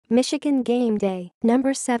Michigan Game Day.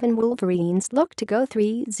 Number 7 Wolverines look to go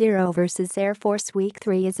 3-0 versus Air Force. Week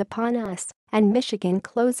 3 is upon us, and Michigan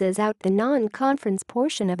closes out the non-conference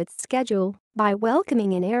portion of its schedule by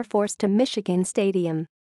welcoming an Air Force to Michigan Stadium.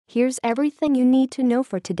 Here's everything you need to know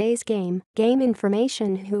for today's game. Game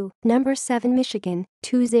information: Who? Number 7 Michigan,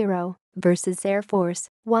 2-0 versus Air Force,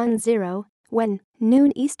 1-0. When?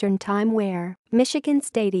 Noon Eastern Time. Where? Michigan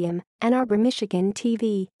Stadium, Ann Arbor, Michigan.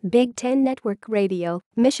 TV, Big Ten Network Radio,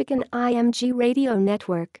 Michigan IMG Radio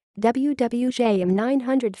Network, WWJ-AM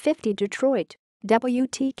 950 Detroit,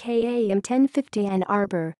 WTKA-AM 1050 Ann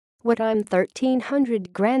Arbor, What I'm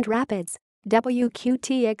 1300 Grand Rapids,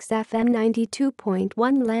 WQTX-FM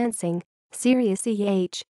 92.1 Lansing, Sirius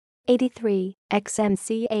EH, 83,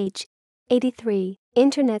 XMCH, 83,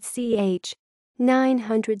 Internet CH,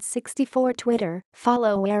 964 Twitter.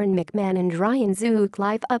 Follow Aaron McMahon and Ryan Zook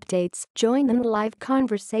live updates. Join in the live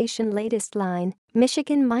conversation. Latest line: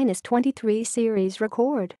 Michigan -23 series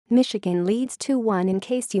record. Michigan leads 2-1. In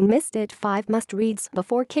case you missed it, 5 must-reads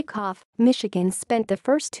before kickoff. Michigan spent the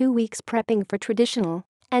first 2 weeks prepping for traditional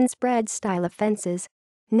and spread-style offenses.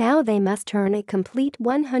 Now they must turn a complete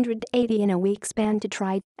 180 in a week span to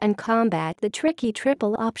try and combat the tricky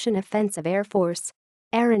triple option offense of Air Force.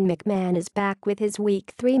 Aaron McMahon is back with his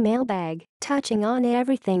Week 3 mailbag, touching on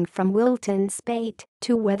everything from Wilton Speight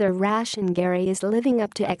to whether Ration Gary is living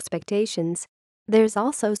up to expectations. There's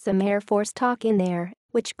also some Air Force talk in there,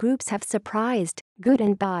 which groups have surprised, good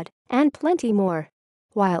and bad, and plenty more.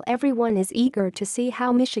 While everyone is eager to see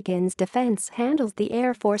how Michigan's defense handles the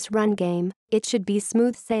Air Force run game, it should be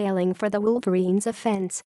smooth sailing for the Wolverines'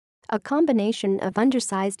 offense. A combination of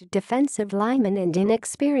undersized defensive linemen and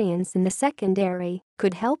inexperience in the secondary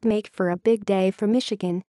could help make for a big day for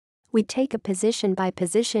Michigan. We take a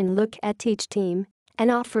position-by-position look at each team and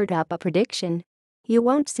offered up a prediction. You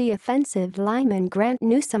won't see offensive lineman Grant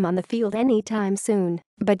Newsome on the field anytime soon,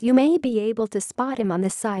 but you may be able to spot him on the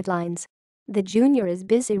sidelines. The junior is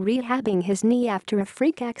busy rehabbing his knee after a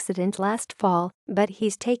freak accident last fall, but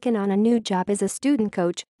he's taken on a new job as a student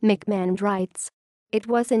coach, McMahon writes. It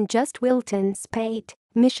wasn't just Wilton Speight.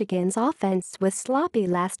 Michigan's offense was sloppy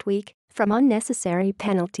last week, from unnecessary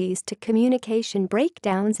penalties to communication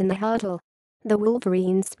breakdowns in the huddle. The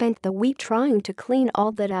Wolverines spent the week trying to clean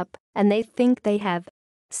all that up, and they think they have.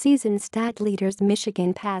 Season stat leaders: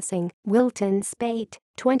 Michigan passing, Wilton Speight,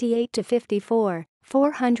 28-54,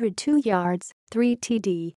 402 yards, 3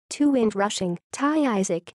 TD, 2 int rushing. Ty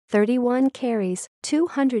Isaac, 31 carries,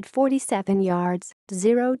 247 yards,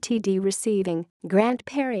 0 TD receiving. Grant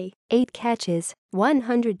Perry, 8 catches,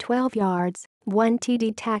 112 yards, 1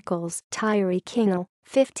 TD tackles. Tyree Kinnell,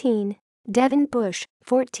 15. Devin Bush,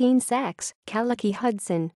 14 sacks. Kalaki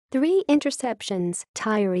Hudson, 3 interceptions.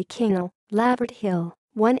 Tyree Kinnell, Lavert Hill,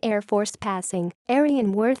 1 Air Force passing.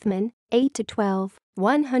 Arian Worthman, 8-12,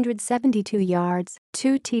 172 yards,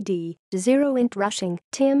 2 TD, 0 int rushing.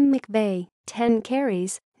 Tim McVeigh, 10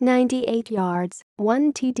 carries, 98 yards,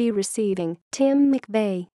 1 TD receiving. Tim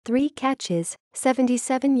McVeigh, 3 catches,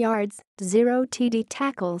 77 yards, 0 TD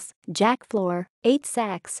tackles. Jack Floor, 8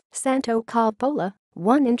 sacks. Santo Coppola,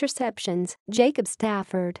 1 interceptions. Jacob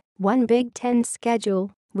Stafford, 1 Big Ten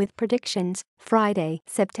schedule. With predictions: Friday,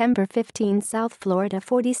 September 15, South Florida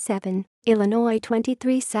 47, Illinois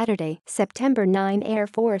 23. Saturday, September 9, Air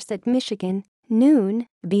Force at Michigan, noon,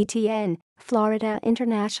 BTN, Florida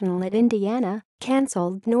International at Indiana,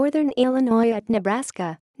 canceled. Northern Illinois at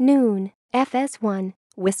Nebraska, noon, FS1,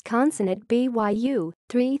 Wisconsin at BYU,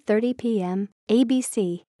 3:30 p.m.,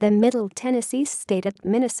 ABC, the Middle Tennessee State at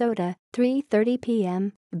Minnesota, 3:30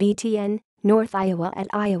 p.m., BTN, North Iowa at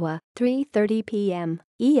Iowa, 3:30 p.m.,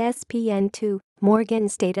 ESPN2, Morgan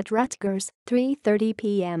State at Rutgers, 3:30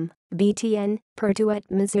 p.m., BTN, Purdue at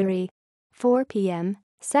Missouri, 4 p.m.,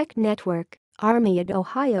 SEC Network, Army at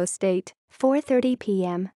Ohio State, 4:30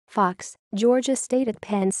 p.m., Fox, Georgia State at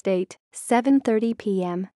Penn State, 7:30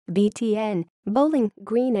 p.m., BTN, Bowling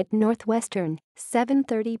Green at Northwestern,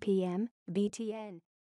 7:30 p.m., BTN.